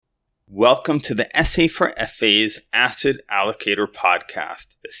Welcome to the Essay for FA's Asset Allocator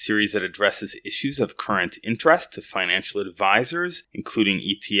podcast, a series that addresses issues of current interest to financial advisors, including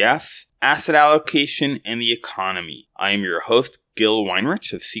ETFs, asset allocation, and the economy. I am your host, Gil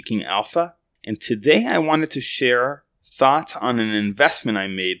Weinrich of Seeking Alpha, and today I wanted to share thoughts on an investment I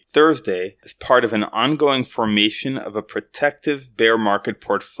made Thursday as part of an ongoing formation of a protective bear market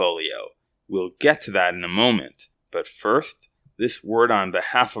portfolio. We'll get to that in a moment, but first, this word on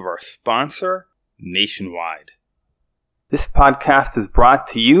behalf of our sponsor, Nationwide. This podcast is brought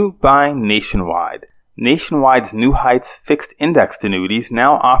to you by Nationwide. Nationwide's New Heights fixed indexed annuities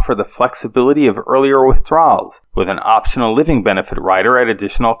now offer the flexibility of earlier withdrawals with an optional living benefit rider at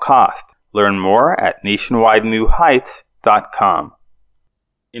additional cost. Learn more at nationwidenewheights.com.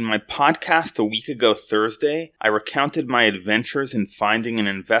 In my podcast a week ago Thursday, I recounted my adventures in finding an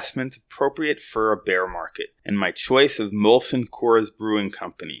investment appropriate for a bear market and my choice of Molson Coors Brewing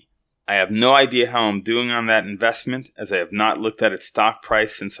Company. I have no idea how I'm doing on that investment as I have not looked at its stock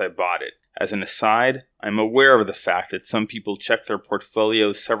price since I bought it. As an aside, I'm aware of the fact that some people check their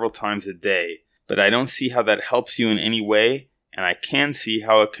portfolios several times a day, but I don't see how that helps you in any way, and I can see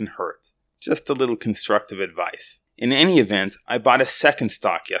how it can hurt. Just a little constructive advice. In any event, I bought a second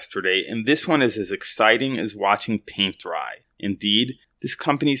stock yesterday, and this one is as exciting as watching paint dry. Indeed, this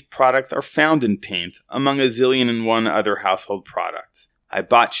company's products are found in paint, among a zillion and one other household products. I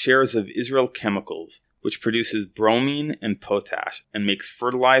bought shares of Israel Chemicals, which produces bromine and potash, and makes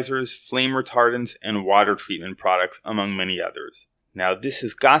fertilizers, flame retardants, and water treatment products, among many others. Now, this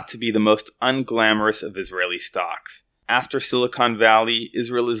has got to be the most unglamorous of Israeli stocks. After Silicon Valley,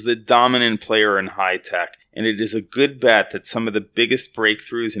 Israel is the dominant player in high tech, and it is a good bet that some of the biggest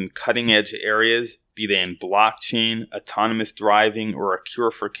breakthroughs in cutting-edge areas, be they in blockchain, autonomous driving, or a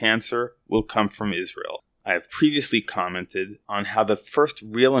cure for cancer, will come from Israel. I have previously commented on how the first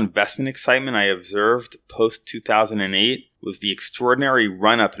real investment excitement I observed post-2008 was the extraordinary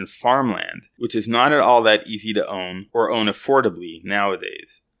run-up in farmland, which is not at all that easy to own or own affordably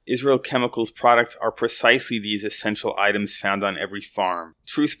nowadays. Israel Chemicals products are precisely these essential items found on every farm.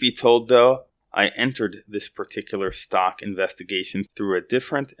 Truth be told, though, I entered this particular stock investigation through a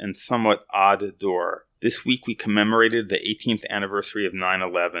different and somewhat odd door. This week we commemorated the 18th anniversary of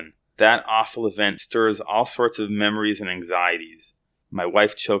 9/11. That awful event stirs all sorts of memories and anxieties. My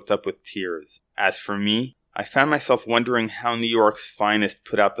wife choked up with tears. As for me, I found myself wondering how New York's finest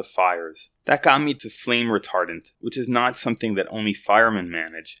put out the fires. That got me to flame retardant, which is not something that only firemen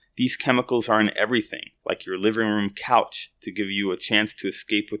manage. These chemicals are in everything, like your living room couch, to give you a chance to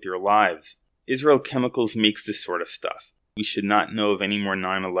escape with your lives. Israel Chemicals makes this sort of stuff. We should not know of any more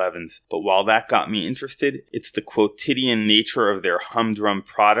 9/11s, but while that got me interested, it's the quotidian nature of their humdrum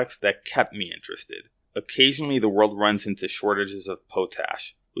products that kept me interested. Occasionally the world runs into shortages of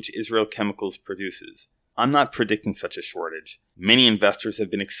potash, which Israel Chemicals produces. I'm not predicting such a shortage. Many investors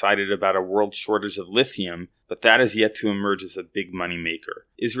have been excited about a world shortage of lithium, but that is yet to emerge as a big money maker.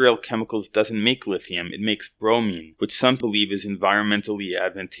 Israel Chemicals doesn't make lithium, it makes bromine, which some believe is environmentally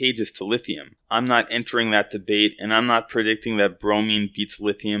advantageous to lithium. I'm not entering that debate, and I'm not predicting that bromine beats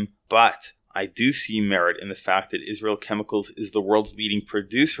lithium, but I do see merit in the fact that Israel Chemicals is the world's leading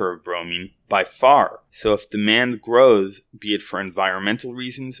producer of bromine by far. So if demand grows, be it for environmental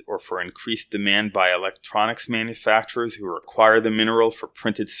reasons or for increased demand by electronics manufacturers who require the mineral for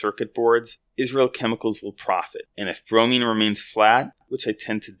printed circuit boards, Israel Chemicals will profit. And if bromine remains flat, which I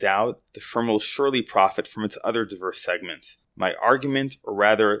tend to doubt, the firm will surely profit from its other diverse segments. My argument, or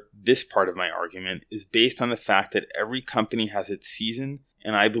rather this part of my argument, is based on the fact that every company has its season,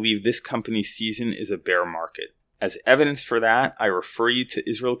 and I believe this company's season is a bear market. As evidence for that, I refer you to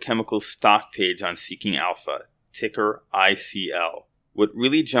Israel Chemicals' stock page on Seeking Alpha, ticker ICL. What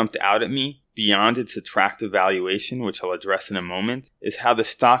really jumped out at me, beyond its attractive valuation, which I'll address in a moment, is how the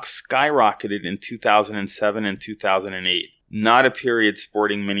stock skyrocketed in 2007 and 2008. Not a period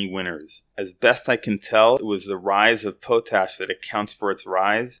sporting many winners. As best I can tell, it was the rise of potash that accounts for its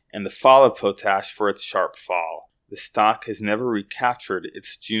rise, and the fall of potash for its sharp fall. The stock has never recaptured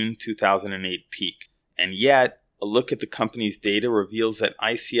its June 2008 peak. And yet, a look at the company's data reveals that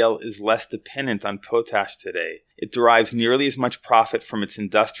ICL is less dependent on potash today. It derives nearly as much profit from its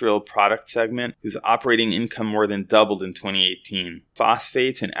industrial product segment, whose operating income more than doubled in 2018.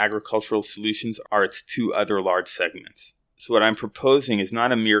 Phosphates and agricultural solutions are its two other large segments. So what I'm proposing is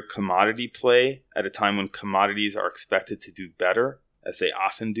not a mere commodity play at a time when commodities are expected to do better, as they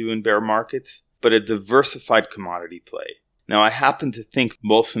often do in bear markets, but a diversified commodity play. Now, I happen to think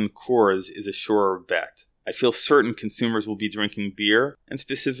Molson Coors is a surer bet. I feel certain consumers will be drinking beer, and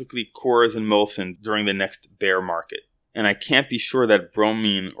specifically Coors and Molson, during the next bear market. and I can't be sure that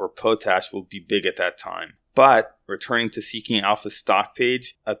bromine or potash will be big at that time. But, returning to Seeking Alpha's stock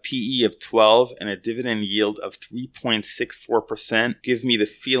page, a PE of 12 and a dividend yield of 3.64% give me the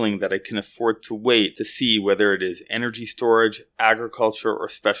feeling that I can afford to wait to see whether it is energy storage, agriculture, or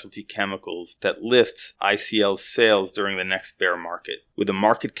specialty chemicals that lifts ICL's sales during the next bear market. With a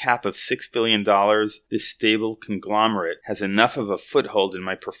market cap of $6 billion, this stable conglomerate has enough of a foothold in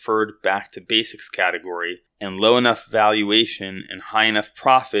my preferred back-to-basics category and low enough valuation and high enough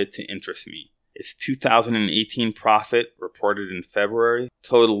profit to interest me. Its 2018 profit, reported in February,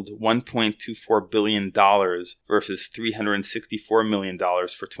 totaled $1.24 billion versus $364 million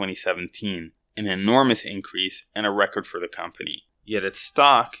for 2017, an enormous increase and a record for the company. Yet its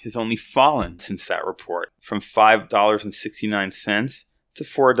stock has only fallen since that report, from $5.69 to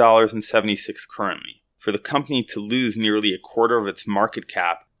 $4.76 currently. For the company to lose nearly a quarter of its market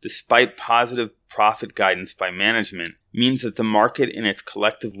cap, despite positive profit guidance by management, means that the market in its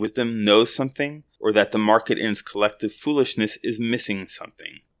collective wisdom knows something, or that the market in its collective foolishness is missing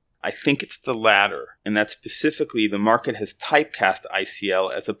something. I think it's the latter, and that specifically the market has typecast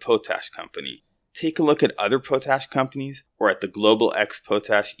ICL as a potash company. Take a look at other potash companies, or at the Global X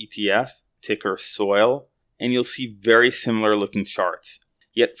Potash ETF, ticker SOIL, and you'll see very similar looking charts.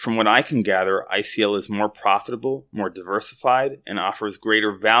 Yet from what I can gather, ICL is more profitable, more diversified, and offers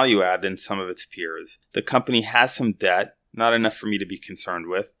greater value add than some of its peers. The company has some debt, not enough for me to be concerned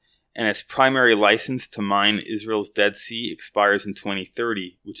with, and its primary license to mine Israel's Dead Sea expires in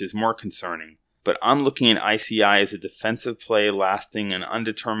 2030, which is more concerning. But I'm looking at ICI as a defensive play lasting an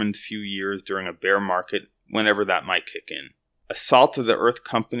undetermined few years during a bear market, whenever that might kick in. A salt-of-the-earth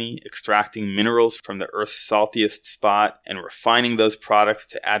company extracting minerals from the Earth's saltiest spot and refining those products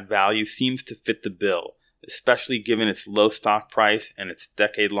to add value seems to fit the bill, especially given its low stock price and its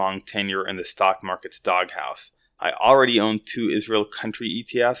decade-long tenure in the stock market's doghouse. I already own 2 Israel country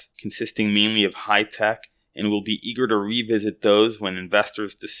ETFs, consisting mainly of high-tech, and will be eager to revisit those when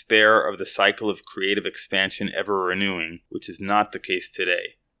investors despair of the cycle of creative expansion ever renewing, which is not the case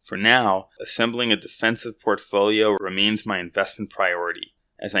today. For now, assembling a defensive portfolio remains my investment priority.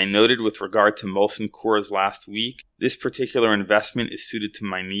 As I noted with regard to Molson Coors last week, this particular investment is suited to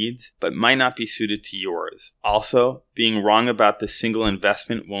my needs, but might not be suited to yours. Also, being wrong about this single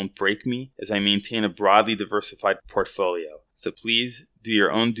investment won't break me, as I maintain a broadly diversified portfolio. So please do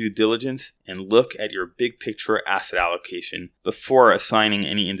your own due diligence and look at your big picture asset allocation before assigning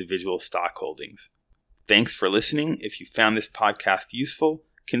any individual stock holdings. Thanks for listening. If you found this podcast useful,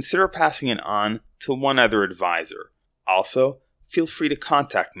 consider passing it on to one other advisor. Also, feel free to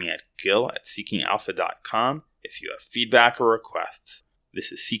contact me at gil@seekingalpha.com if you have feedback or requests.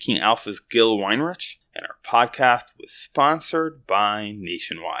 This is Seeking Alpha's Gil Weinrich, and our podcast was sponsored by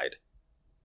Nationwide.